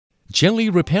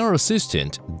QianLi Repair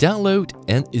Assistant download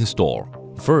and install.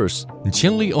 First,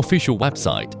 QianLi official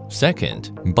website.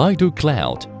 Second, Baidu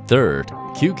Cloud. Third,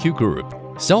 QQ Group.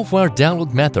 Software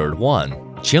download method 1.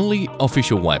 QianLi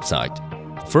official website.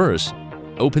 First,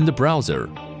 open the browser.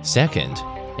 Second,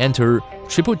 enter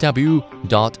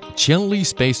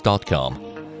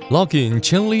www.qianlispace.com. Log in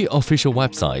QianLi official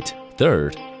website.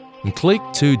 Third, click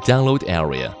to download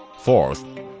area. Fourth,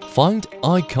 find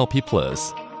iCopy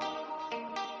Plus.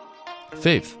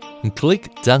 Fifth,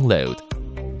 click download.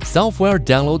 Software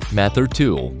download method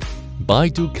 2.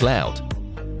 Baidu Cloud.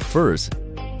 First,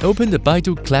 open the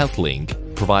Baidu Cloud link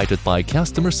provided by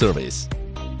customer service.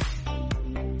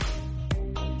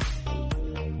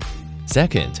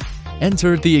 Second,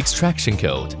 enter the extraction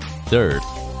code. Third,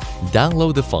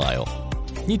 download the file.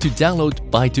 Need to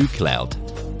download Baidu Cloud.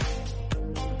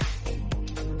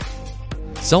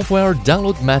 Software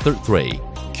download method 3.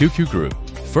 QQ Group.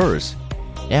 First,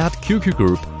 add QQ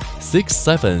Group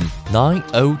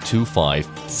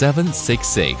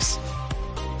 679025766.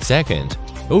 Second,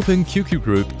 open QQ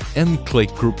Group and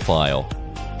click Group File.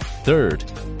 Third,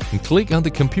 click on the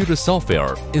computer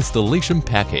software installation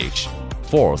package.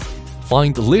 Fourth,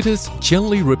 find the latest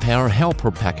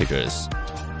QLRepairHelper packages.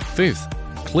 Fifth,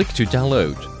 click to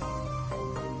download.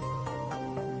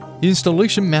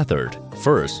 Installation method.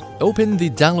 First, open the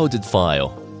downloaded file,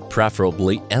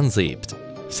 preferably unzipped.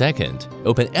 Second,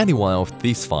 open any one of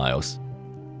these files.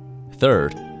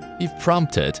 Third, if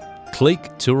prompted,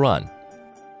 click to run.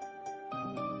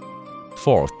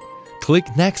 Fourth, click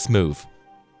Next Move.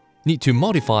 Need to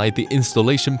modify the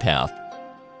installation path.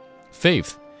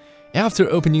 Fifth, after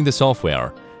opening the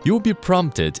software, you will be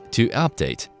prompted to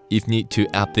update. If need to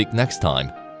update next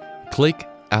time, click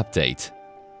Update.